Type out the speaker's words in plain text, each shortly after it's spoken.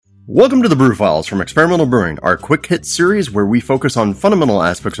Welcome to the Brew Files from Experimental Brewing, our quick hit series where we focus on fundamental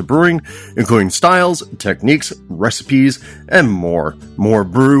aspects of brewing, including styles, techniques, recipes, and more. More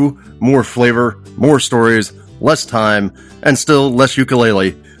brew, more flavor, more stories, less time, and still less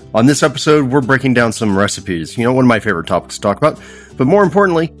ukulele. On this episode, we're breaking down some recipes, one of my favorite topics to talk about, but more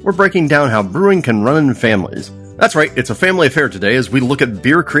importantly, we're breaking down how brewing can run in families. That's right, it's a family affair today as we look at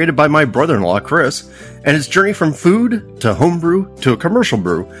beer created by my brother-in-law, Chris, and his journey from food to homebrew to a commercial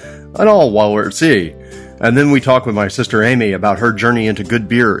brew, and all while we're at sea. And then we talk with my sister Amy about her journey into good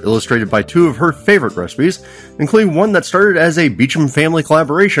beer, illustrated by two of her favorite recipes, including one that started as a Beecham family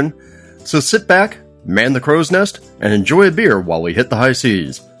collaboration. So sit back, man the crow's nest, and enjoy a beer while we hit the high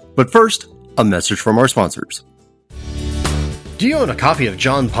seas. But first, a message from our sponsors. Do you own a copy of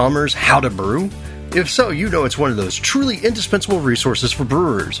John Palmer's How to Brew? If so, you know it's one of those truly indispensable resources for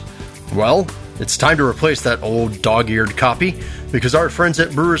brewers. Well, it's time to replace that old dog-eared copy, because our friends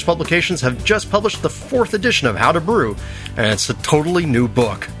at Brewers Publications have just published the 4th edition of How to Brew, and it's a totally new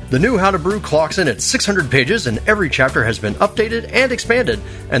book. The new How to Brew clocks in at 600 pages, and every chapter has been updated and expanded,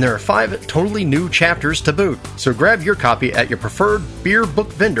 and there are 5 totally new chapters to boot. So grab your copy at your preferred beer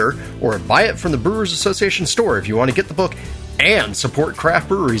book vendor, or buy it from the Brewers Association store if you want to get the book and support craft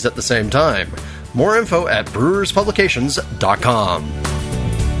breweries at the same time. More info at brewerspublications.com.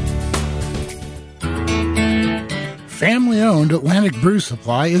 Family-owned Atlantic Brew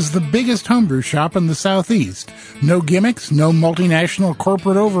Supply is the biggest homebrew shop in the Southeast. No gimmicks, no multinational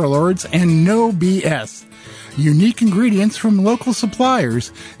corporate overlords, and no BS. Unique ingredients from local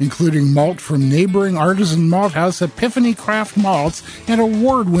suppliers, including malt from neighboring artisan malt house Epiphany Craft Malts and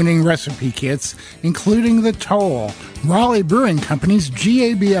award-winning recipe kits, including the Toll, Raleigh Brewing Company's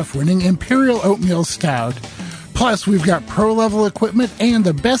GABF-winning Imperial Oatmeal Stout. Plus, we've got pro-level equipment and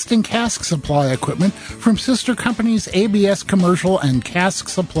the best-in-cask supply equipment from sister companies ABS Commercial and Cask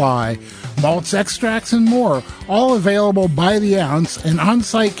Supply. Malts, extracts, and more, all available by the ounce, an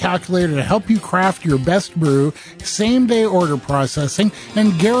on-site calculator to help you craft your best brew, same-day order processing,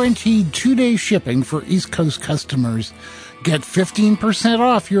 and guaranteed 2-day shipping for East Coast customers. Get 15%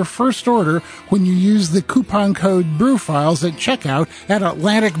 off your first order when you use the coupon code BREWFILES at checkout at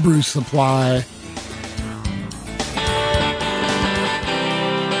Atlantic Brew Supply.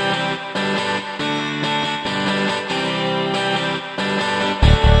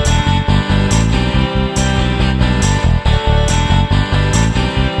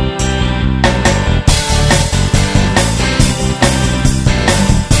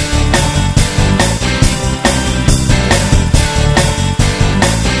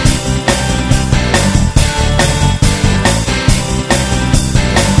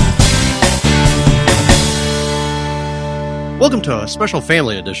 Welcome to a special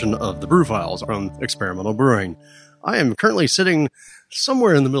family edition of the Brew Files from Experimental Brewing. I am currently sitting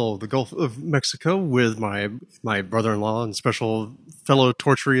somewhere in the middle of the Gulf of Mexico with my brother-in-law and special fellow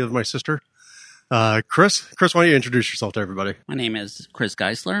torturee of my sister, Chris. Chris, why don't you introduce yourself to everybody? My name is Chris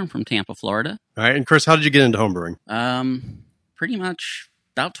Geisler. I'm from Tampa, Florida. All right, and Chris, how did you get into homebrewing? Pretty much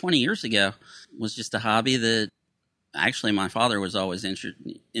about 20 years ago. It was just a hobby that actually my father was always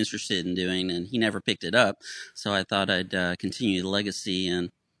interested in doing, and he never picked it up. So I thought I'd continue the legacy, and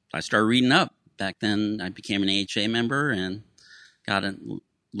I started reading up. Back then, I became an AHA member and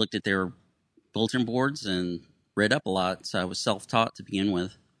looked at their bulletin boards and read up a lot. So I was self-taught to begin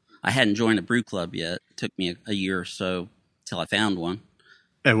with. I hadn't joined a brew club yet. It took me a year or so till I found one.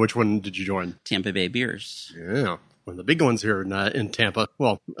 And which one did you join? Tampa Bay Beers. Yeah, one of the big ones here in Tampa.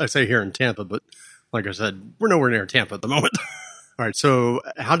 Well, I say here in Tampa, but like I said, we're nowhere near Tampa at the moment. All right, so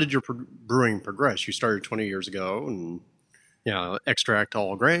how did your brewing progress? You started 20 years ago, and extract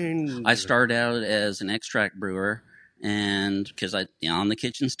all grain. I started out as an extract brewer, and because on the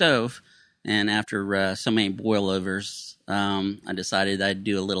kitchen stove, and after so many boilovers, I decided I'd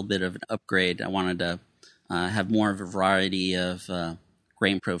do a little bit of an upgrade. I wanted to have more of a variety of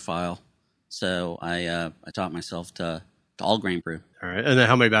grain profile, so I taught myself to all grain brew. All right, and then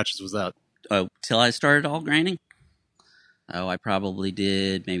how many batches was that? Oh, till I started all graining? Oh, I probably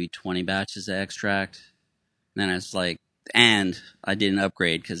did maybe 20 batches of extract. And then I was like, and I did an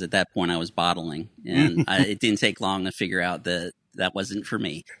upgrade because at that point I was bottling. And it didn't take long to figure out that wasn't for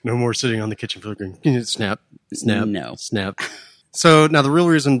me. No more sitting on the kitchen floor going, snap, no. Snap. So now the real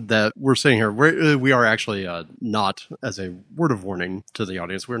reason that we're sitting here, we are actually not, as a word of warning to the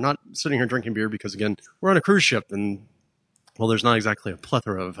audience, we're not sitting here drinking beer because, again, we're on a cruise ship and well, there's not exactly a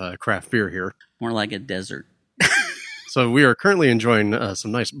plethora of craft beer here. More like a desert. So we are currently enjoying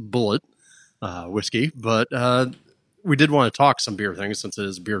some nice Bullet whiskey, but we did want to talk some beer things since it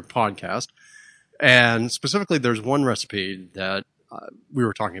is a beer podcast. And specifically, there's one recipe that we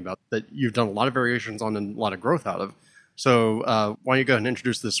were talking about that you've done a lot of variations on and a lot of growth out of. So why don't you go ahead and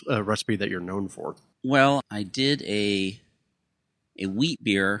introduce this recipe that you're known for? Well, I did a wheat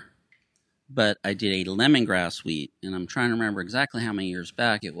beer, but I did a lemongrass wheat, and I'm trying to remember exactly how many years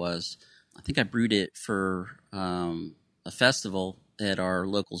back it was. I think I brewed it for a festival at our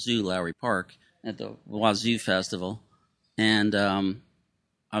local zoo, Lowry Park, at the Wazoo Festival. And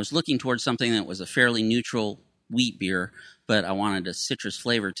I was looking towards something that was a fairly neutral wheat beer, but I wanted a citrus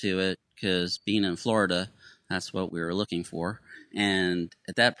flavor to it because being in Florida, that's what we were looking for. And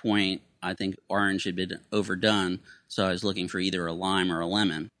at that point, I think orange had been overdone, so I was looking for either a lime or a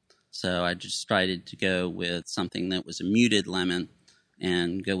lemon. So I just decided to go with something that was a muted lemon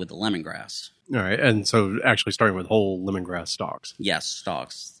and go with the lemongrass. All right, and so actually starting with whole lemongrass stalks. Yes,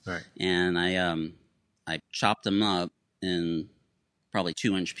 stalks. All right. And I chopped them up in probably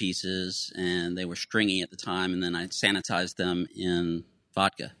 2-inch pieces, and they were stringy at the time, and then I sanitized them in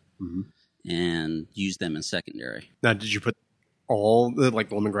vodka and used them in secondary. Now, did you put all the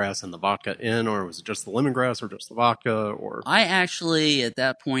lemongrass and the vodka in, or was it just the lemongrass or just the vodka? Or I actually, at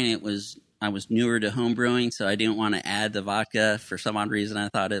that point, I was newer to home brewing, so I didn't want to add the vodka. For some odd reason, I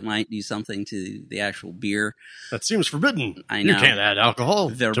thought it might do something to the actual beer. That seems forbidden. I know. You can't add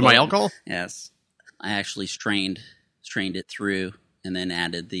alcohol to my alcohol? Yes. I actually strained it through and then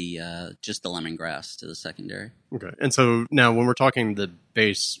added just the lemongrass to the secondary. Okay. And so now when we're talking the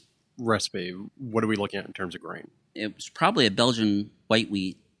base recipe, what are we looking at in terms of grain? It was probably a Belgian white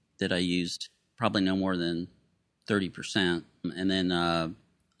wheat that I used, probably no more than 30%, and then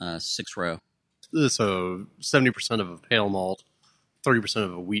 6 row. So 70% of a pale malt, 30%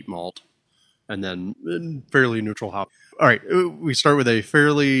 of a wheat malt, and then fairly neutral hop. All right, we start with a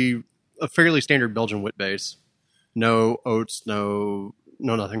fairly standard Belgian wheat base. No oats, no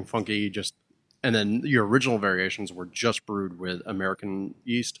nothing funky. And then your original variations were just brewed with American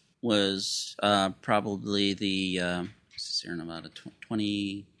yeast. Was probably the Sierra Nevada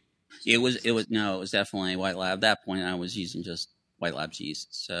 20. It was definitely White Lab. At that point, I was using just White Lab's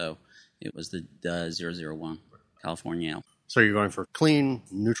yeast, so it was the 001 California Ale. So you're going for clean,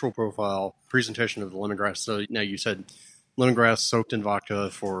 neutral profile presentation of the lemongrass. So now you said lemongrass soaked in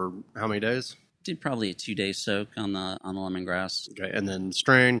vodka for how many days? Did probably a 2-day soak on the lemongrass. Okay, and then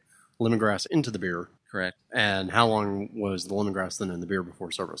strain lemongrass into the beer. Correct. And how long was the lemongrass then in the beer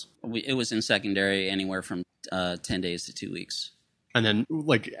before service? It was in secondary anywhere from 10 days to 2 weeks. And then,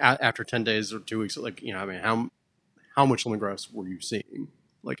 after 10 days or 2 weeks, how much lemongrass were you seeing,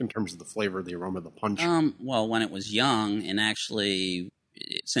 in terms of the flavor, the aroma, the punch? Well, when it was young, and actually,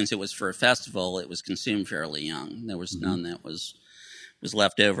 since it was for a festival, it was consumed fairly young. There was none that was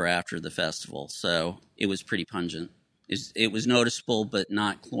left over after the festival, so it was pretty pungent. It was noticeable, but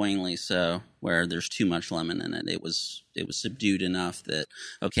not cloyingly so, where there's too much lemon in it. It was subdued enough that,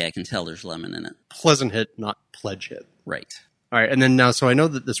 okay, I can tell there's lemon in it. Pleasant hit, not pledge hit. Right. All right, and then now, so I know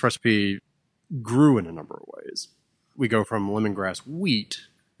that this recipe grew in a number of ways. We go from lemongrass wheat,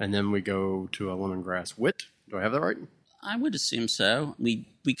 and then we go to a lemongrass wit. Do I have that right? I would assume so. We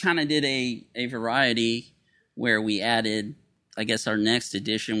kind of did a variety where we added, I guess, our next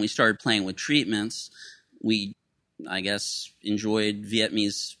edition. We started playing with treatments. We, I guess, enjoyed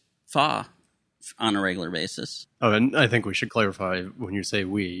Vietnamese pho on a regular basis. Oh, and I think we should clarify when you say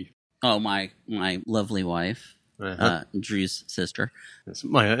we. Oh, my lovely wife, Drew's sister. It's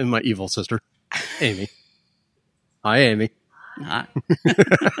my evil sister, Amy. Hi, Amy. Hi.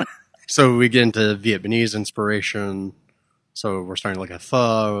 So we get into Vietnamese inspiration. So we're starting like a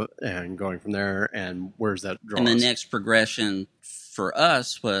pho and going from there. And where's that draw? And the us? next progression for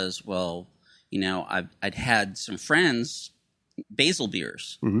us was, well, I'd had some friends basil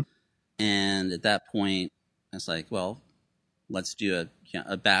beers, and at that point, I was like, well, let's do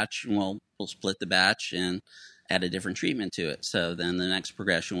a batch, and we'll split the batch and add a different treatment to it. So then the next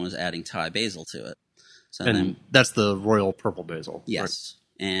progression was adding Thai basil to it. So and then, that's the Royal Purple Basil. yes,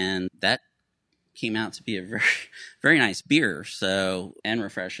 right? And that came out to be a very, very nice beer. So and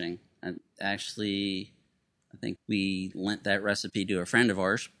refreshing. And actually, I think we lent that recipe to a friend of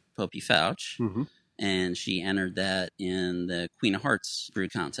ours, Popey Fouch, and she entered that in the Queen of Hearts brew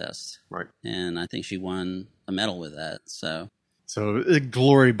contest. Right. And I think she won a medal with that. So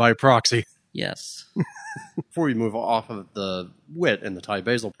glory by proxy. yes. Before we move off of the wit and the Thai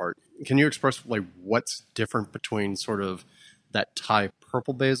basil part, can you express what's different between sort of that Thai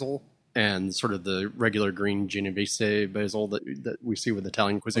purple basil and sort of the regular green Genovese basil that we see with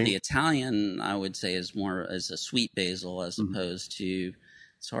Italian cuisine? Well, the Italian, I would say, is more as a sweet basil as opposed to,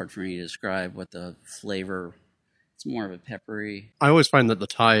 it's hard for me to describe what the flavor, it's more of a peppery. I always find that the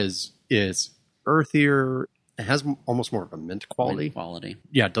Thai is earthier it has almost more of a mint quality. Quality.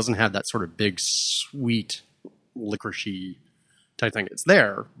 Yeah, it doesn't have that sort of big, sweet, licoricey type thing. It's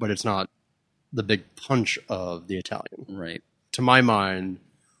there, but it's not the big punch of the Italian. Right. To my mind,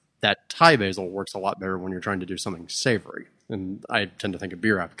 that Thai basil works a lot better when you're trying to do something savory. And I tend to think of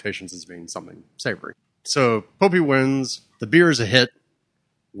beer applications as being something savory. So Popey wins. The beer is a hit.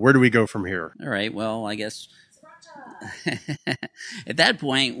 Where do we go from here? All right. Well, I guess at that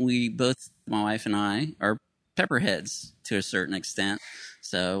point, we both, my wife and I, are pepperheads to a certain extent.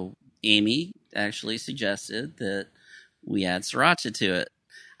 So Amy actually suggested that we add sriracha to it.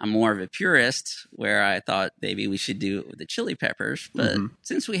 I'm more of a purist, where I thought maybe we should do it with the chili peppers. But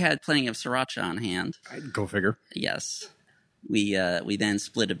since we had plenty of sriracha on hand, Go figure. yes, we then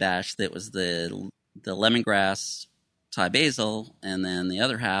split a batch that was the lemongrass Thai basil, and then the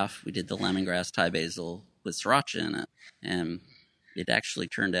other half we did the lemongrass Thai basil with sriracha in it, and it actually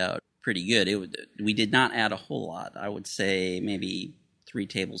turned out pretty good. We did not add a whole lot. I would say maybe 3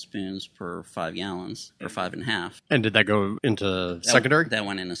 tablespoons per 5 gallons, or 5.5. And did that go into secondary? That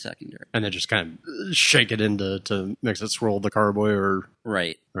went into secondary. And then just kind of shake it into to mix it, swirl the carboy, or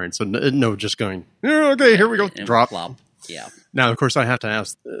Right. right. So no, just going. "Yeah, okay, here we go. And Drop. flop. Yeah. Now, of course, I have to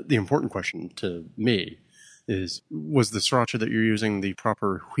ask the important question to me is: was the sriracha that you're using the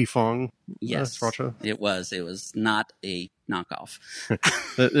proper Huifeng Yes. sriracha? It was. It was not a knockoff.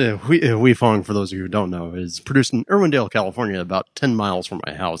 Huifeng, for those of you who don't know, is produced in Irwindale, California, about 10 miles from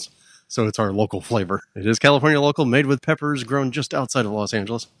my house. So it's our local flavor. It is California local, made with peppers, grown just outside of Los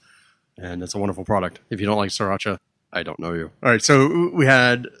Angeles. And it's a wonderful product. If you don't like sriracha, I don't know you. All right, so we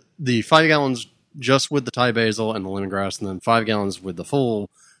had the 5 gallons just with the Thai basil and the lemongrass, and then 5 gallons with the full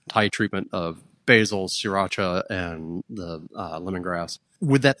Thai treatment of basil, sriracha, and the lemongrass.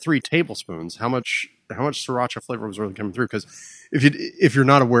 With that 3 tablespoons, how much sriracha flavor was really coming through? Because if you're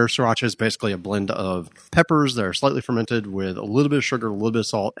not aware, sriracha is basically a blend of peppers that are slightly fermented with a little bit of sugar, a little bit of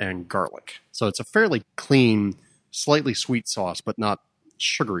salt, and garlic. So it's a fairly clean, slightly sweet sauce, but not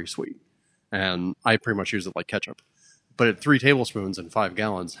sugary sweet. And I pretty much use it like ketchup. But at 3 tablespoons and 5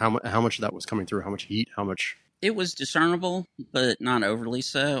 gallons, how much of that was coming through? How much heat? How much? It was discernible, but not overly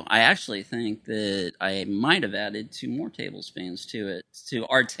so. I actually think that I might have added 2 more tablespoons to it, to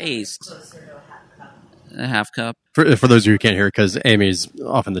our taste. Closer to a half cup. A half cup. For those of you who can't hear, because Amy's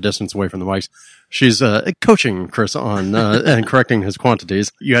off in the distance away from the mics, she's coaching Chris on and correcting his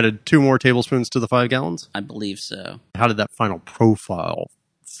quantities. You added 2 more tablespoons to the 5 gallons? I believe so. How did that final profile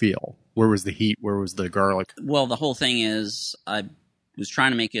feel? Where was the heat? Where was the garlic? Well, the whole thing is I was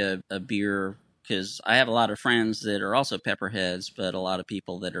trying to make a beer because I have a lot of friends that are also pepperheads, but a lot of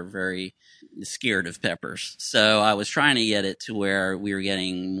people that are very scared of peppers. So I was trying to get it to where we were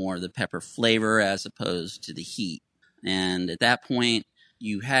getting more of the pepper flavor as opposed to the heat. And at that point,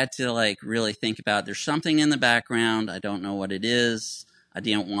 you had to really think about, there's something in the background. I don't know what it is. I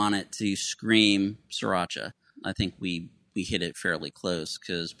didn't want it to scream sriracha. I think we hit it fairly close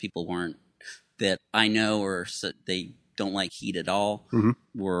because people weren't, that I know, or they don't like heat at all,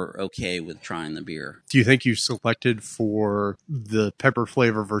 were okay with trying the beer. Do you think you selected for the pepper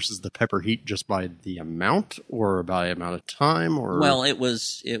flavor versus the pepper heat just by the amount or by amount of time? Or Well, it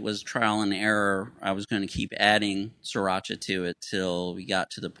was trial and error. I was going to keep adding sriracha to it till we got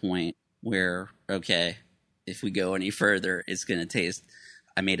to the point where, okay, if we go any further, it's going to taste.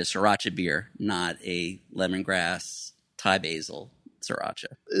 I made a sriracha beer, not a lemongrass Thai basil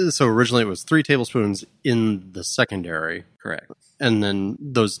sriracha. So originally it was 3 tablespoons in the secondary. Correct. And then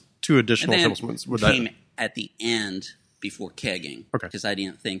those 2 additional And then tablespoons. came at the end before kegging. Okay. Because I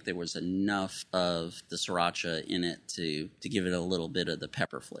didn't think there was enough of the sriracha in it to give it a little bit of the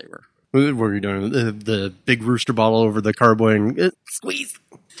pepper flavor. What were you doing? The big rooster bottle over the carboy and squeeze,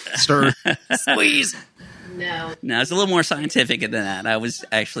 stir, squeeze. No. No, it's a little more scientific than that. I was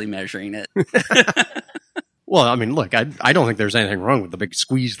actually measuring it. Well, I mean, look, I don't think there's anything wrong with the big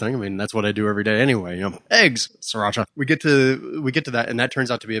squeeze thing. I mean, that's what I do every day anyway. Eggs, sriracha. We get to that, and that turns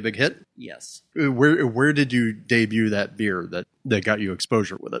out to be a big hit. Yes. Where did you debut that beer that got you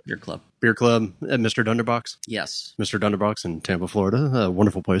exposure with it? Beer Club. Beer Club at Mr. Dunderbox. Yes. Mr. Dunderbox in Tampa, Florida. A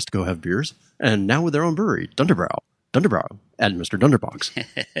wonderful place to go have beers. And now with their own brewery, Dunderbrow at Mr. Dunderbox.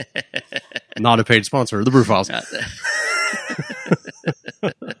 Not a paid sponsor of the Brew Files.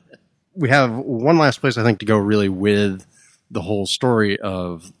 We have one last place, I think, to go really with the whole story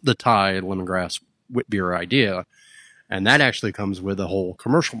of the Thai lemongrass wit beer idea. And that actually comes with a whole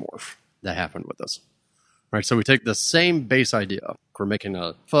commercial morph that happened with us. Right, so we take the same base idea. We're making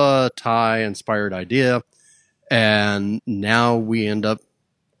a pho Thai inspired idea. And now we end up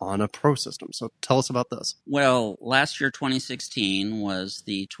on a pro system. So tell us about this. Well, last year, 2016, was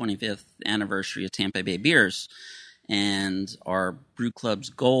the 25th anniversary of Tampa Bay Beers, and our brew club's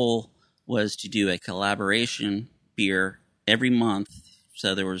goal was to do a collaboration beer every month.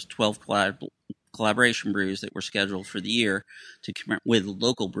 So there was 12 collaboration brews that were scheduled for the year with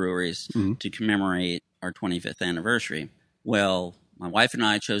local breweries to commemorate our 25th anniversary. Well, my wife and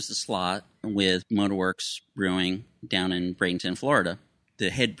I chose the slot with Motorworks Brewing down in Bradenton, Florida.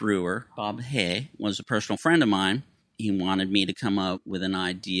 The head brewer, Bob Hay, was a personal friend of mine. He wanted me to come up with an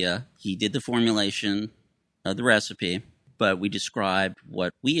idea. He did the formulation of the recipe, but we described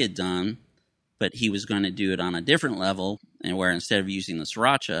what we had done, but he was going to do it on a different level, and where instead of using the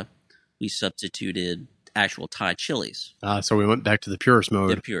sriracha, we substituted actual Thai chilies. So we went back to the purist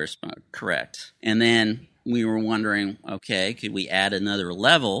mode. The purist mode, correct. And then we were wondering, okay, could we add another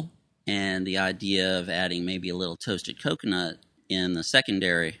level? And the idea of adding maybe a little toasted coconut in the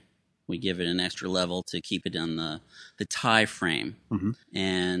secondary, we give it an extra level to keep it in the Thai frame.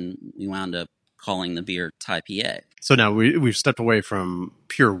 And we wound up calling the beer Thai PA. So now we've stepped away from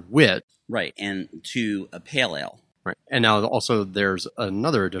pure wit. Right, and to a pale ale. Right. And now also there's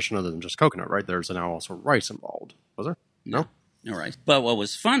another addition other than just coconut, right? There's now also rice involved. Was there? No rice. But what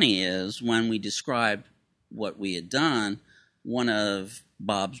was funny is when we described what we had done, one of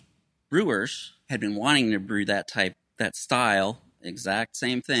Bob's brewers had been wanting to brew that style, exact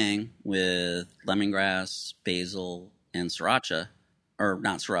same thing with lemongrass, basil, and sriracha, or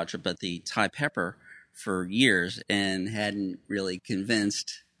not sriracha, but the Thai pepper for years, and hadn't really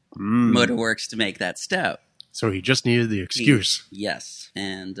convinced Motorworks to make that step. So he just needed the excuse. Yes.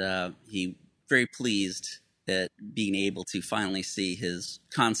 And he very pleased at being able to finally see his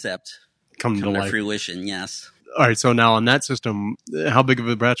concept come to fruition. Yes. All right. So now on that system, how big of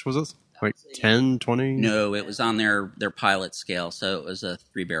a batch was this? Like 10, 20? No, it was on their pilot scale. So it was a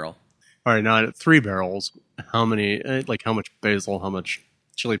 3-barrel. All right. Now at 3 barrels, how much basil, how much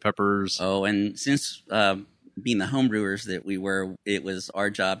chili peppers? Oh, and since being the home brewers that we were, it was our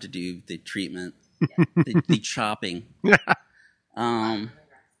job to do the treatment. the chopping.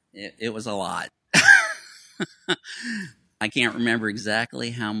 It was a lot. I can't remember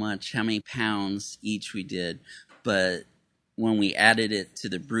exactly how many pounds each we did, but when we added it to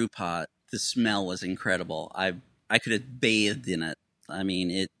the brew pot, the smell was incredible. I could have bathed in it. I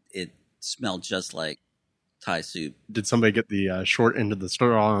mean, it smelled just like Thai soup. Did somebody get the short end of the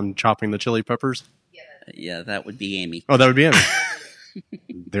straw on chopping the chili peppers? Yeah, that would be Amy. Oh, that would be Amy.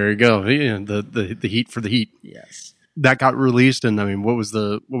 There you go. The heat for the heat. Yes. That got released, and I mean, what was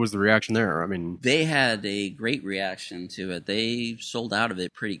the reaction there? I mean, they had a great reaction to it. They sold out of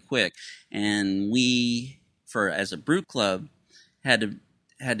it pretty quick, and we, as a brew club, had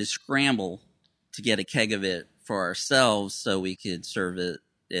to scramble to get a keg of it for ourselves so we could serve it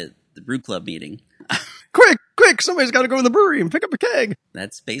at the brew club meeting. Quick! Somebody's got to go to the brewery and pick up a keg.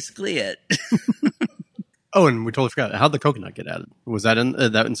 That's basically it. Oh, and we totally forgot. How'd the coconut get added? Was that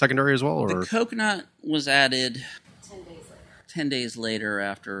in secondary as well? Or? The coconut was added 10 days later. 10 days later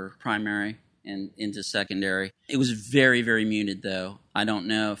after primary and into secondary. It was very, very muted, though. I don't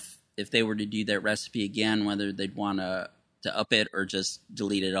know if they were to do that recipe again, whether they'd want to up it or just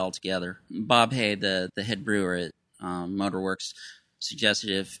delete it altogether. Bob Hay, the head brewer at Motorworks, suggested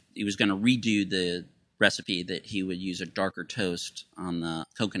if he was going to redo the recipe that he would use a darker toast on the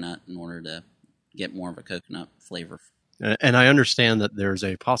coconut in order to get more of a coconut flavor. And I understand that there's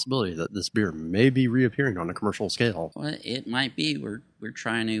a possibility that this beer may be reappearing on a commercial scale. Well, it might be. We're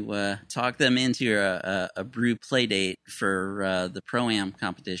trying to talk them into a brew play date for the Pro-Am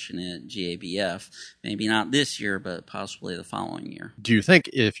competition at GABF. Maybe not this year, but possibly the following year. Do you think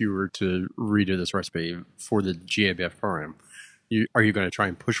if you were to redo this recipe for the GABF Pro-Am, are you going to try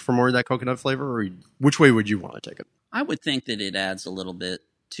and push for more of that coconut flavor, or which way would you want to take it? I would think that it adds a little bit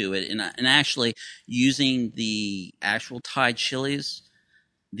to it, and actually using the actual Thai chilies,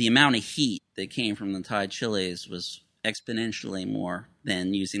 the amount of heat that came from the Thai chilies was exponentially more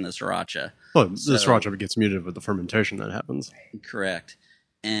than using the sriracha. Well, the sriracha gets muted with the fermentation that happens. Correct,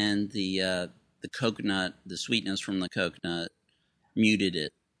 and the coconut, the sweetness from the coconut, muted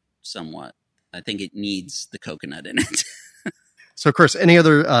it somewhat. I think it needs the coconut in it. So, Chris, any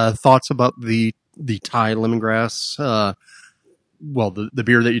other thoughts about the Thai lemongrass? The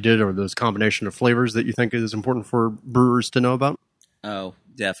beer that you did, or those combination of flavors that you think is important for brewers to know about? Oh,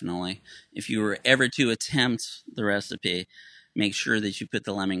 definitely. If you were ever to attempt the recipe, make sure that you put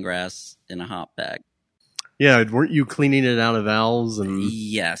the lemongrass in a hop bag. Yeah, weren't you cleaning it out of valves? And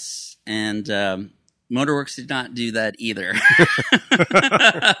Yes, and Motorworks did not do that either.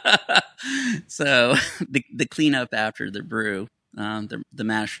 So the cleanup after the brew The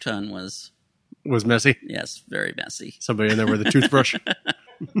mash tun was messy. yes, very messy. Somebody in there with a toothbrush.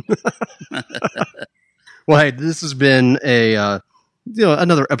 Well, hey, this has been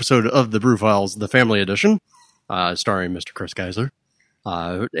another episode of the Brew Files, the Family Edition, starring Mr. Chris Geisler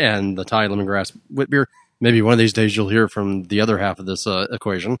and the Thai lemongrass wit beer. Maybe one of these days you'll hear from the other half of this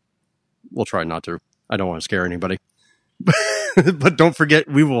equation. We'll try not to. I don't want to scare anybody. But don't forget,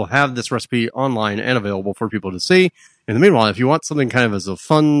 we will have this recipe online and available for people to see. In the meanwhile, if you want something kind of as a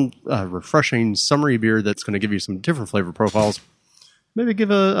fun, refreshing, summery beer that's going to give you some different flavor profiles, maybe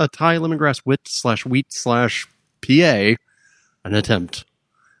give a Thai lemongrass wit/wheat/PA an attempt.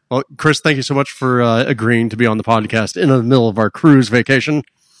 Well, Chris, thank you so much for agreeing to be on the podcast in the middle of our cruise vacation.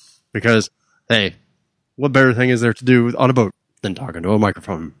 Because, hey, what better thing is there to do on a boat than talking to a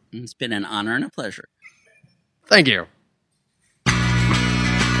microphone? It's been an honor and a pleasure. Thank you.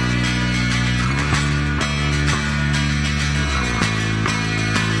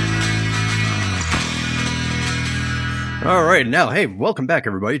 All right, now, hey, welcome back,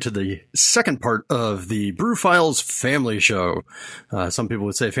 everybody, to the second part of the Brew Files family show. Some people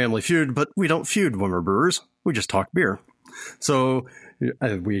would say family feud, but we don't feud when we're brewers. We just talk beer. So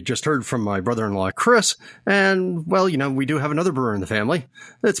we just heard from my brother-in-law, Chris, and, well, we do have another brewer in the family.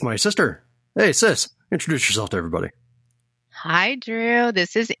 It's my sister. Hey, sis, introduce yourself to everybody. Hi, Drew.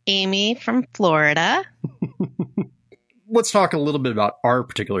 This is Amy from Florida. Let's talk a little bit about our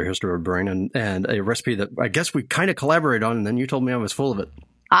particular history of brewing and a recipe that I guess we kind of collaborated on, and then you told me I was full of it.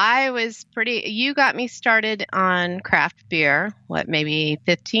 You got me started on craft beer, maybe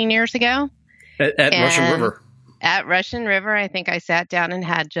 15 years ago? At Russian River. At Russian River, I think I sat down and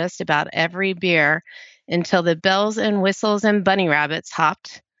had just about every beer until the bells and whistles and bunny rabbits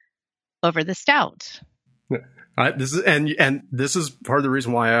hopped over the stout. This is part of the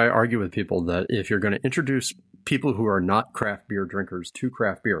reason why I argue with people that if you're going to introduce people who are not craft beer drinkers to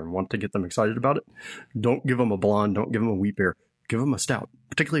craft beer and want to get them excited about it, don't give them a blonde, don't give them a wheat beer, give them a stout,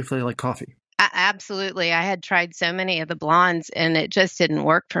 particularly if they like coffee. Absolutely. I had tried so many of the blondes and it just didn't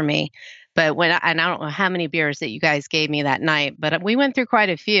work for me. But I don't know how many beers that you guys gave me that night, but we went through quite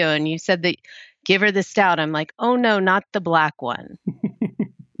a few and you said that give her the stout. I'm like, oh no, not the black one.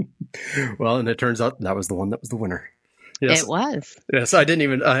 Well, and it turns out that was the one that was the winner. Yes. It was. Yes, I don't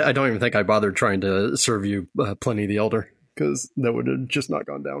even think I bothered trying to serve you Pliny the Elder, because that would have just not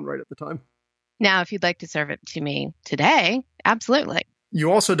gone down right at the time. Now, if you'd like to serve it to me today, absolutely.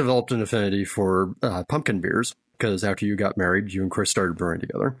 You also developed an affinity for pumpkin beers, because after you got married, you and Chris started brewing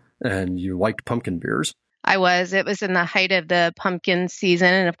together, and you liked pumpkin beers. It was in the height of the pumpkin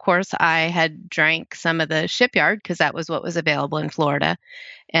season. And of course, I had drank some of the Shipyard because that was what was available in Florida.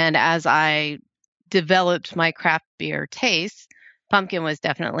 And as I developed my craft beer taste, pumpkin was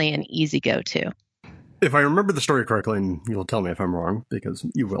definitely an easy go-to. If I remember the story correctly, and you'll tell me if I'm wrong, because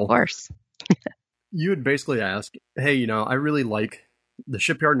you will. Of course. You had basically asked, hey, I really like the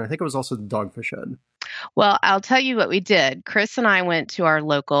Shipyard, and I think it was also the Dogfish Head. Well, I'll tell you what we did. Chris and I went to our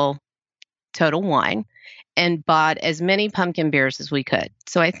local Total Wine and bought as many pumpkin beers as we could.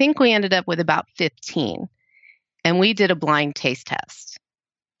 So I think we ended up with about 15. And we did a blind taste test.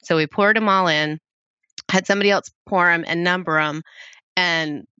 So we poured them all in, had somebody else pour them and number them.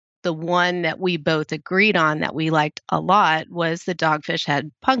 And the one that we both agreed on that we liked a lot was the Dogfish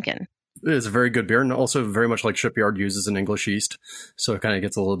Head Pumpkin. It's a very good beer, and also very much like Shipyard uses an English yeast. So it kind of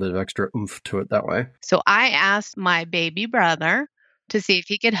gets a little bit of extra oomph to it that way. So I asked my baby brother to see if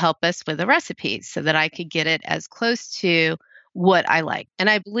he could help us with the recipes so that I could get it as close to what I like. And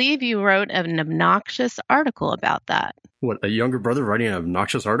I believe you wrote an obnoxious article about that. What, a younger brother writing an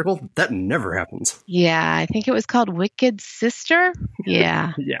obnoxious article? That never happens. Yeah, I think it was called Wicked Sister.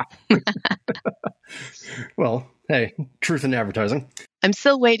 Yeah. Yeah. Well, hey, truth in advertising. I'm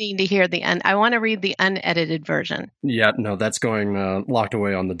still waiting to hear I want to read the unedited version. Yeah, no, that's going locked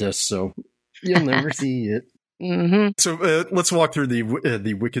away on the disc, so you'll never see it. Mm-hmm. So let's walk through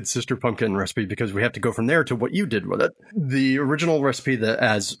the Wicked Sister Pumpkin recipe, because we have to go from there to what you did with it. The original recipe, that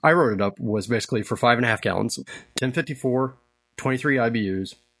as I wrote it up, was basically for 5.5 gallons, 1054, 23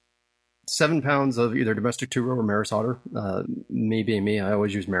 IBUs, 7 pounds of either domestic two-row or Maris Otter. Me being me, I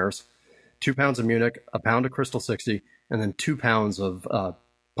always use Maris. 2 pounds of Munich, a pound of Crystal 60, and then 2 pounds of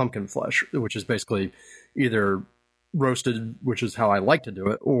pumpkin flesh, which is basically either roasted, which is how I like to do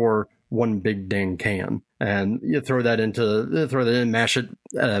it, or one big dang can. And you throw that in, mash it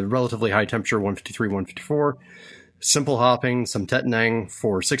at a relatively high temperature, 153, 154. Simple hopping, some tetanang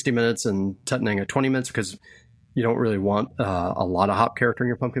for 60 minutes and tetanang at 20 minutes, because you don't really want a lot of hop character in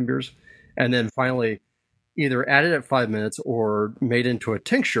your pumpkin beers. And then finally, either add it at 5 minutes or made into a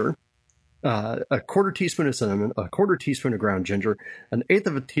tincture a quarter teaspoon of cinnamon, a quarter teaspoon of ground ginger, an eighth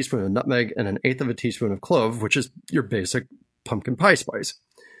of a teaspoon of nutmeg, and an eighth of a teaspoon of clove, which is your basic pumpkin pie spice.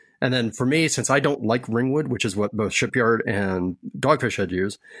 And then for me, since I don't like ringwood, which is what both Shipyard and Dogfish Head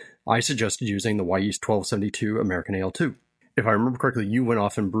use, I suggested using the Wyeast 1272 American Ale 2. If I remember correctly, you went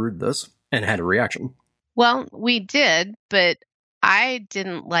off and brewed this and had a reaction. Well, we did, but I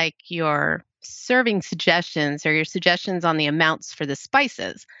didn't like your serving suggestions or your suggestions on the amounts for the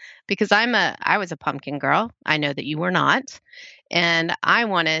spices because I was a pumpkin girl. I know that you were not. And I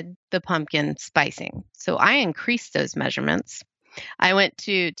wanted the pumpkin spicing. So I increased those measurements. I went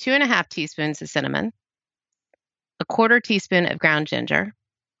to 2.5 teaspoons of cinnamon, a quarter teaspoon of ground ginger,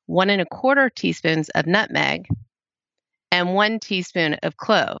 1.25 teaspoons of nutmeg, and 1 teaspoon of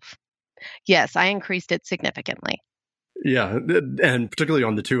clove. Yes, I increased it significantly. Yeah, and particularly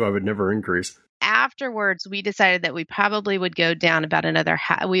on the 2, I would never increase. Afterwards, we decided that we probably would go down about another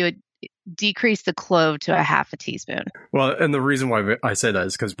we would decrease the clove to 1/2 teaspoon. Well, and the reason why I say that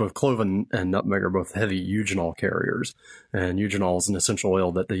is because both clove and nutmeg are both heavy eugenol carriers, and eugenol is an essential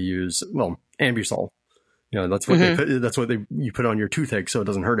oil that they use. Well, Ambusol, that's what you put on your toothache so it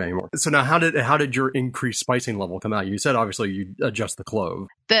doesn't hurt anymore. So now, how did your increased spicing level come out? You said obviously you adjust the clove.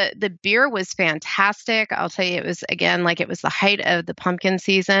 The beer was fantastic. I'll tell you, it was again like it was the height of the pumpkin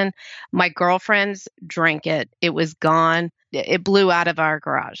season. My girlfriends drank it. It was gone. It blew out of our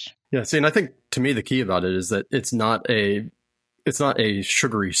garage. Yeah, see, and I think to me the key about it is that it's not a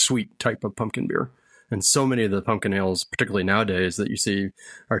sugary sweet type of pumpkin beer. And so many of the pumpkin ales, particularly nowadays, that you see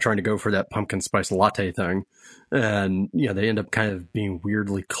are trying to go for that pumpkin spice latte thing. And, they end up kind of being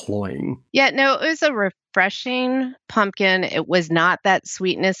weirdly cloying. Yeah, no, it was a refreshing pumpkin. It was not that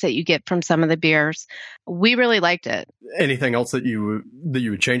sweetness that you get from some of the beers. We really liked it. Anything else that you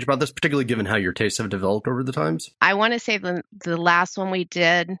would change about this, particularly given how your tastes have developed over the times? I want to say the last one we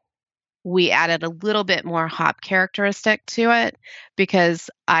did, we added a little bit more hop characteristic to it because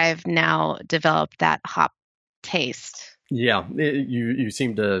I've now developed that hop taste. Yeah, you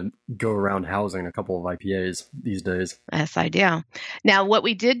seem to go around housing a couple of IPAs these days. Yes, I do. Now, what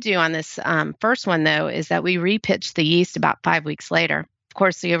we did do on this first one, though, is that we repitched the yeast about 5 weeks later. Of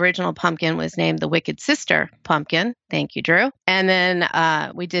course, the original pumpkin was named the Wicked Sister Pumpkin. Thank you, Drew. And then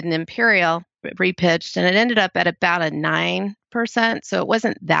we did an Imperial repitched, and it ended up at about a 9%. So it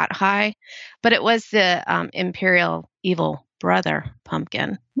wasn't that high, but it was the Imperial Evil Brother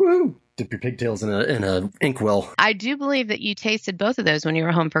Pumpkin. Woo! Dip your pigtails in a inkwell. I do believe that you tasted both of those when you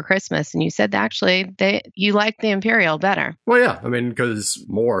were home for Christmas, and you said that actually you liked the Imperial better. Well, yeah, I mean, because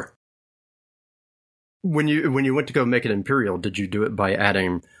more. When you went to go make an Imperial, did you do it by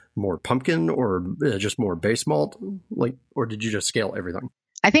adding more pumpkin or just more base malt, or did you just scale everything?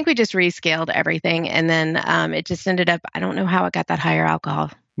 I think we just rescaled everything, and then it just ended up. I don't know how it got that higher alcohol.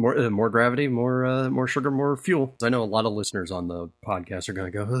 More gravity, more sugar, more fuel. I know a lot of listeners on the podcast are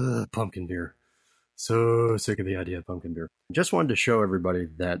going to go, pumpkin beer. So sick of the idea of pumpkin beer. Just wanted to show everybody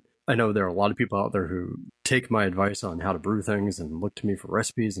that I know there are a lot of people out there who take my advice on how to brew things and look to me for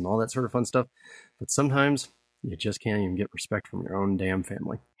recipes and all that sort of fun stuff. But sometimes you just can't even get respect from your own damn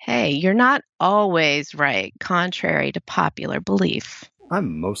family. Hey, you're not always right, contrary to popular belief.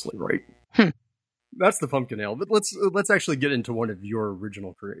 I'm mostly right. That's the pumpkin ale. But let's actually get into one of your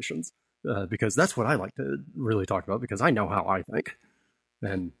original creations because that's what I like to really talk about because I know how I think.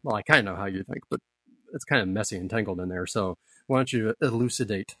 And, well, I kind of know how you think, but it's kind of messy and tangled in there. So why don't you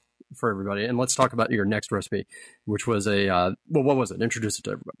elucidate for everybody? And let's talk about your next recipe, which was what was it? Introduce it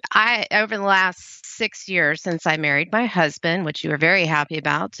to everybody. Over the last 6 years since I married my husband, which you were very happy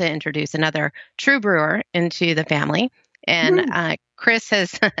about, to introduce another true brewer into the family. And Chris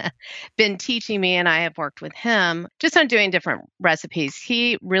has been teaching me, and I have worked with him just on doing different recipes.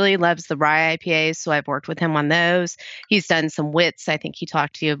 He really loves the rye IPAs, so I've worked with him on those. He's done some wits, I think he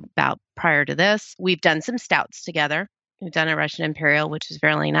talked to you about prior to this. We've done some stouts together. We've done a Russian Imperial, which is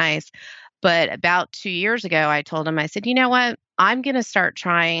really nice. But about 2 years ago, I told him, I said, you know what? I'm going to start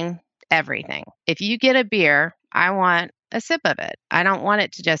trying everything. If you get a beer, I want a sip of it. I don't want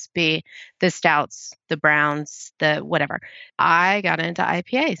it to just be the stouts, the browns, the whatever. I got into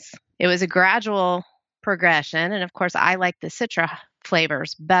IPAs. It was a gradual progression. And of course, I like the Citra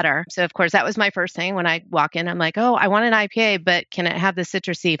flavors better. So of course, that was my first thing. When I walk in, I'm like, oh, I want an IPA, but can it have the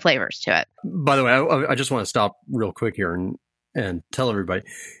citrusy flavors to it? By the way, I just want to stop real quick here and tell everybody,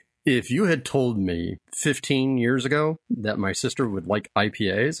 if you had told me 15 years ago that my sister would like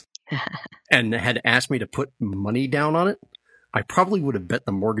IPAs, and had asked me to put money down on it, I probably would have bet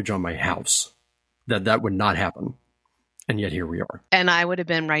the mortgage on my house that would not happen. And yet here we are. And I would have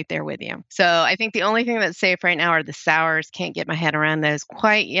been right there with you. So I think the only thing that's safe right now are the sours. Can't get my head around those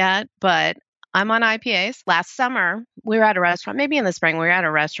quite yet, but I'm on IPAs. Last summer, we were at a restaurant, maybe in the spring, we were at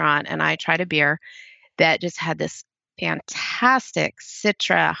a restaurant and I tried a beer that just had this fantastic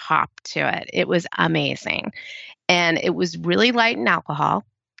Citra hop to it. It was amazing. And it was really light in alcohol.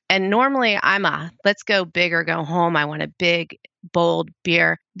 And normally I'm a let's go big or go home. I want a big, bold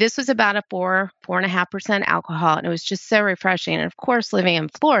beer. This was about a 4.5% alcohol. And it was just so refreshing. And of course, living in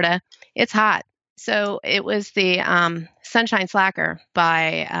Florida, it's hot. So it was the Sunshine Slacker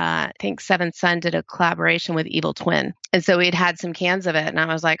by, I think Seventh Son did a collaboration with Evil Twin. And so we'd had some cans of it. And I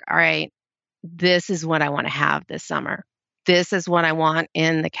was like, all right, this is what I want to have this summer. This is what I want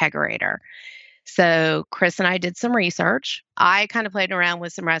in the kegerator. So Chris and I did some research. I kind of played around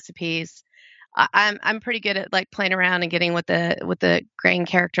with some recipes. I'm pretty good at like playing around and getting what the grain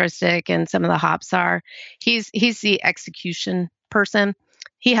characteristic and some of the hops are. He's the execution person.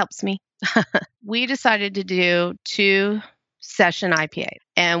 He helps me. We decided to do 2 session IPA,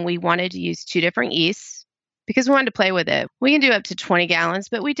 and we wanted to use 2 different yeasts because we wanted to play with it. We can do up to 20 gallons,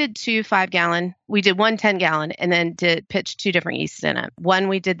 but we did 2 5-gallon. We did 1 10-gallon and then pitch 2 different yeasts in it. One,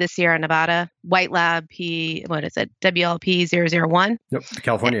 we did the Sierra Nevada White Lab WLP 001. Yep, the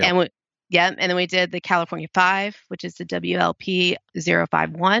California. And then we did the California 5, which is the WLP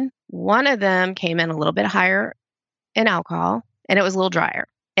 051. One of them came in a little bit higher in alcohol, and it was a little drier.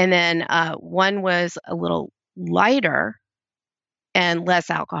 And then one was a little lighter and less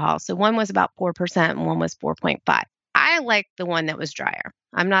alcohol. So one was about 4% and one was 4.5. I like the one that was drier.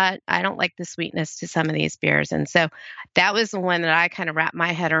 I don't like the sweetness to some of these beers. And so that was the one that I kind of wrapped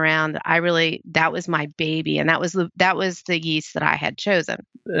my head around. That was my baby. And that was the yeast that I had chosen.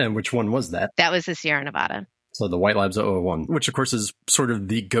 And which one was that? That was the Sierra Nevada. So the White Labs 001, which of course is sort of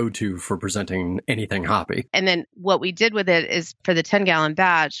the go-to for presenting anything hoppy. And then what we did with it is for the 10-gallon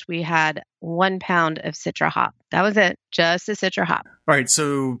batch, we had 1 pound of Citra hop. That was it, just the Citra hop. All right,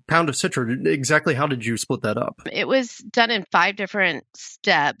 so pound of Citra, exactly how did you split that up? It was done in 5 different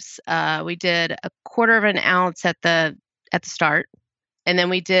steps. We did a 1/4 of an ounce at the start, and then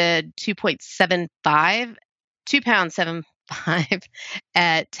we did 2.75, 2 pounds 7.5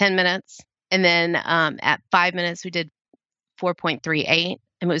 at 10 minutes. And then at 5 minutes, we did 4.38.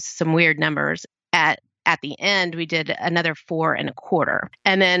 It was some weird numbers. At the end, we did another 4 1/4.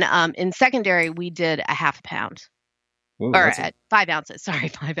 And then in secondary, we did a 1/2 pound. Ooh, or at 5 ounces. Sorry,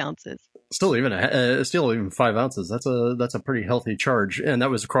 5 ounces. Still even 5 ounces. That's a pretty healthy charge. And that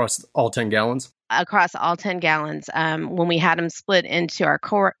was across all 10 gallons? Across all 10 gallons. When we had them split into our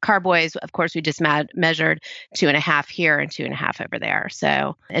carboys, of course, we just measured 2.5 here and 2.5 over there.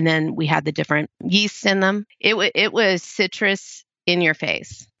 So, and then we had the different yeasts in them. It was citrus in your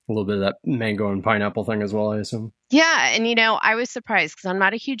face. A little bit of that mango and pineapple thing as well, I assume. Yeah, and I was surprised because I'm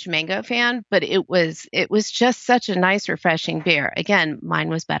not a huge mango fan, but it was just such a nice, refreshing beer. Again, mine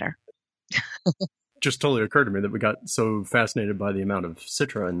was better. Just totally occurred to me that we got so fascinated by the amount of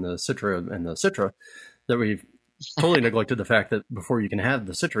Citra and the Citra that we've totally neglected the fact that before you can have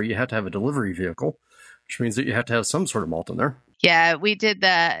the Citra, you have to have a delivery vehicle, which means that you have to have some sort of malt in there. Yeah, we did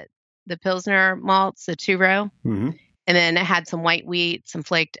the Pilsner malts, the 2-row. Mm-hmm. And then it had some white wheat, some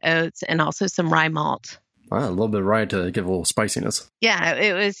flaked oats, and also some rye malt. Wow, a little bit of rye to give a little spiciness. Yeah,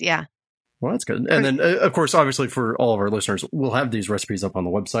 it was, yeah. Well, that's good. And then, of course, obviously for all of our listeners, we'll have these recipes up on the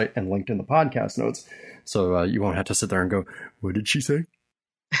website and linked in the podcast notes. So you won't have to sit there and go, what did she say?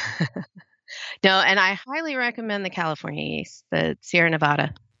 No, and I highly recommend the California yeast, the Sierra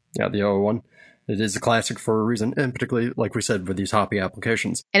Nevada. Yeah, the 001. It is a classic for a reason, and particularly, like we said, with these hoppy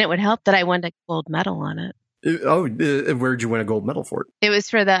applications. And it would help that I won a gold medal on it. Where did you win a gold medal for it? It was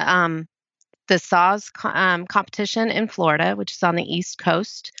for the SAWS competition in Florida, which is on the East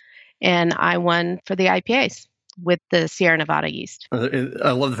Coast. And I won for the IPAs with the Sierra Nevada yeast.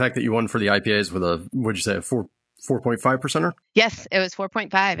 I love the fact that you won for the IPAs with what'd you say, a 4.5%er? Yes, it was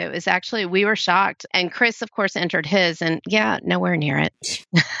 4.5. It was actually, we were shocked. And Chris, of course, entered his, and yeah, nowhere near it.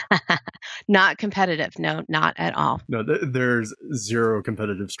 Not competitive. No, not at all. No, there's zero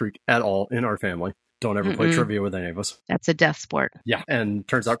competitive streak at all in our family. Don't ever play trivia with any of us. That's a death sport. Yeah, and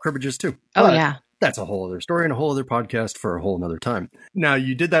turns out cribbages too. Oh, But yeah. that's a whole other story and a whole other podcast for a whole another time. Now,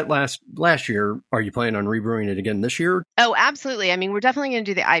 you did that last year. Are you planning on rebrewing it again this year? Oh, absolutely. I mean, we're definitely going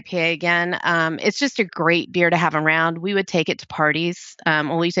to do the IPA again. It's just a great beer to have around. We would take it to parties.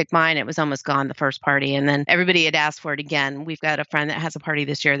 When we took mine, it was almost gone the first party, and then everybody had asked for it again. We've got a friend that has a party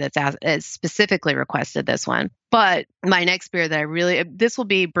this year that's specifically requested this one. But my next beer that this will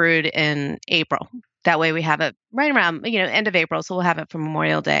be brewed in April. That way we have it right around, end of April. So we'll have it for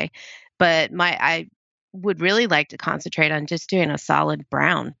Memorial Day. But I would really like to concentrate on just doing a solid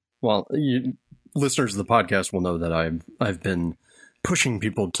brown. Well, listeners of the podcast will know that I've been pushing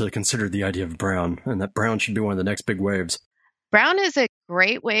people to consider the idea of brown, and that brown should be one of the next big waves. Brown is a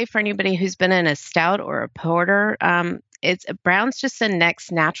great way for anybody who's been in a stout or a porter. Brown's just the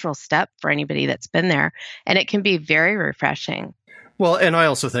next natural step for anybody that's been there, and it can be very refreshing. Well, and I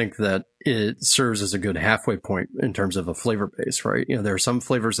also think that it serves as a good halfway point in terms of a flavor base, right? There are some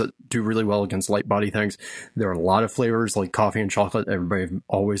flavors that do really well against light body things. There are a lot of flavors like coffee and chocolate. Everybody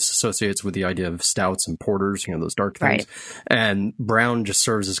always associates with the idea of stouts and porters, those dark things. Right. And brown just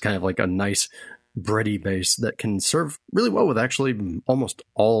serves as kind of like a nice bready base that can serve really well with actually almost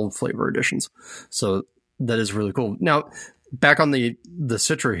all flavor additions. So that is really cool. Now, back on the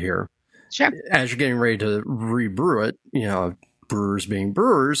Citra here. Sure. As you're getting ready to rebrew it, brewers being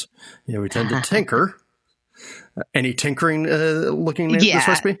brewers, we tend to tinker. Any tinkering looking at this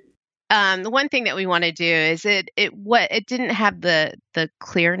recipe? The one thing that we want to do is it didn't have the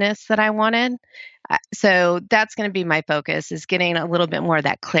clearness that I wanted. So that's going to be my focus, is getting a little bit more of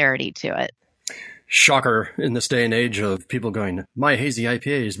that clarity to it. Shocker in this day and age of people going, my hazy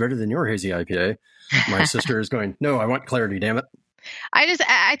IPA is better than your hazy IPA. My sister is going, no, I want clarity, damn it.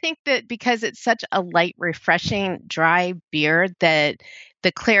 I think that because it's such a light, refreshing, dry beer, that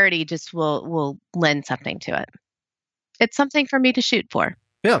the clarity just will lend something to it. It's something for me to shoot for.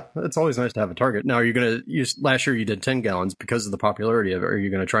 Yeah, it's always nice to have a target. Now, are you going to use, last year you did 10 gallons because of the popularity of it. Are you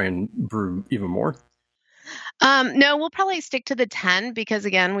going to try and brew even more? No, we'll probably stick to the 10 because,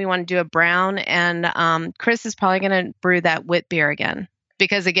 again, we want to do a brown, and Chris is probably going to brew that wit beer again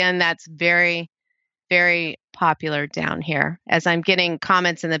because, again, that's very, very popular down here. As I'm getting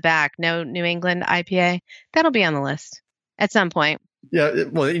comments in the back, no New England IPA, that'll be on the list at some point. Yeah,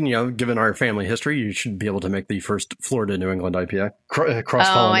 well, given our family history, you should be able to make the first Florida New England IPA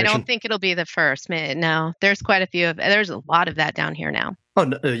cross-pollination. Oh, I don't think it'll be the first. No, there's quite a few there's a lot of that down here now. Oh,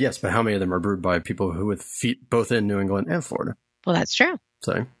 no, yes, but how many of them are brewed by people who with feet both in New England and Florida? Well, that's true.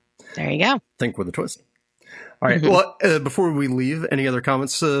 So there you go. Think with a twist. All right. Mm-hmm. Well, before we leave, any other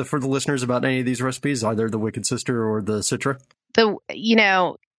comments for the listeners about any of these recipes, either the Wicked Sister or the Citra?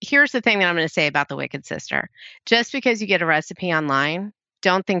 Here's the thing that I'm going to say about the Wicked Sister. Just because you get a recipe online,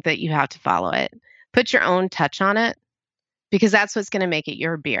 don't think that you have to follow it. Put your own touch on it, because that's what's going to make it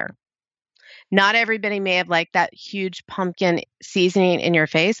your beer. Not everybody may have liked that huge pumpkin seasoning in your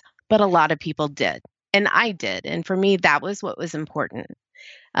face, but a lot of people did. And I did. And for me, that was what was important.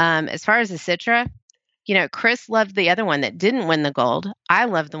 As far as the Citra, Chris loved the other one that didn't win the gold. I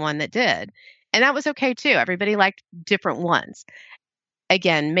loved the one that did. And that was okay too. Everybody liked different ones.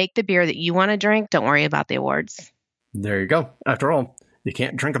 Again, make the beer that you want to drink. Don't worry about the awards. There you go. After all, you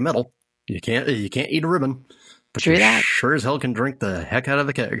can't drink a medal. You can't eat a ribbon. But True you that. Sure as hell can drink the heck out of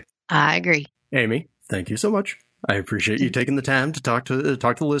a keg. I agree. Amy, thank you so much. I appreciate you taking the time to talk to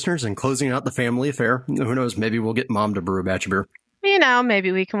the listeners and closing out the family affair. Who knows? Maybe we'll get Mom to brew a batch of beer.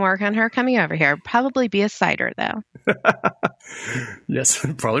 Maybe we can work on her coming over here. Probably be a cider, though. Yes,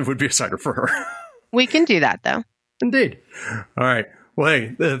 probably would be a cider for her. We can do that, though. Indeed. All right. Well,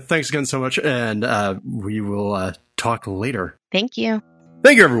 hey, thanks again so much, and we will talk later. Thank you.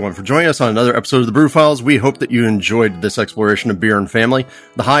 Thank you, everyone, for joining us on another episode of the Brew Files. We hope that you enjoyed this exploration of beer and family,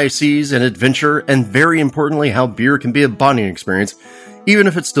 the high seas and adventure, and very importantly, how beer can be a bonding experience, even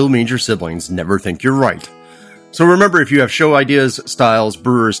if it still means your siblings never think you're right. So remember, if you have show ideas, styles,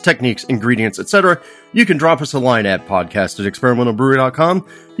 brewers, techniques, ingredients, etc., you can drop us a line at podcast@experimentalbrewery.com.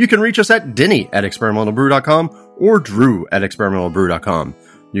 You can reach us at denny@experimentalbrew.com or drew@experimentalbrew.com.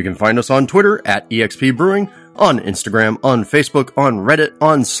 You can find us on Twitter at EXP Brewing, on Instagram, on Facebook, on Reddit,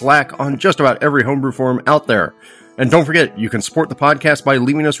 on Slack, on just about every homebrew forum out there. And don't forget, you can support the podcast by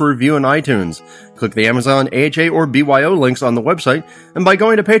leaving us a review on iTunes. Click the Amazon, AHA, or BYO links on the website, and by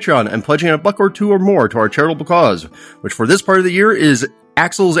going to Patreon and pledging $1 or $2 or more to our charitable cause, which for this part of the year is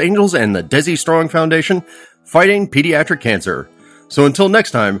Axel's Angels and the Desi Strong Foundation, fighting pediatric cancer. So until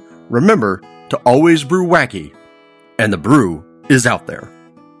next time, remember to always brew wacky, and the brew is out there.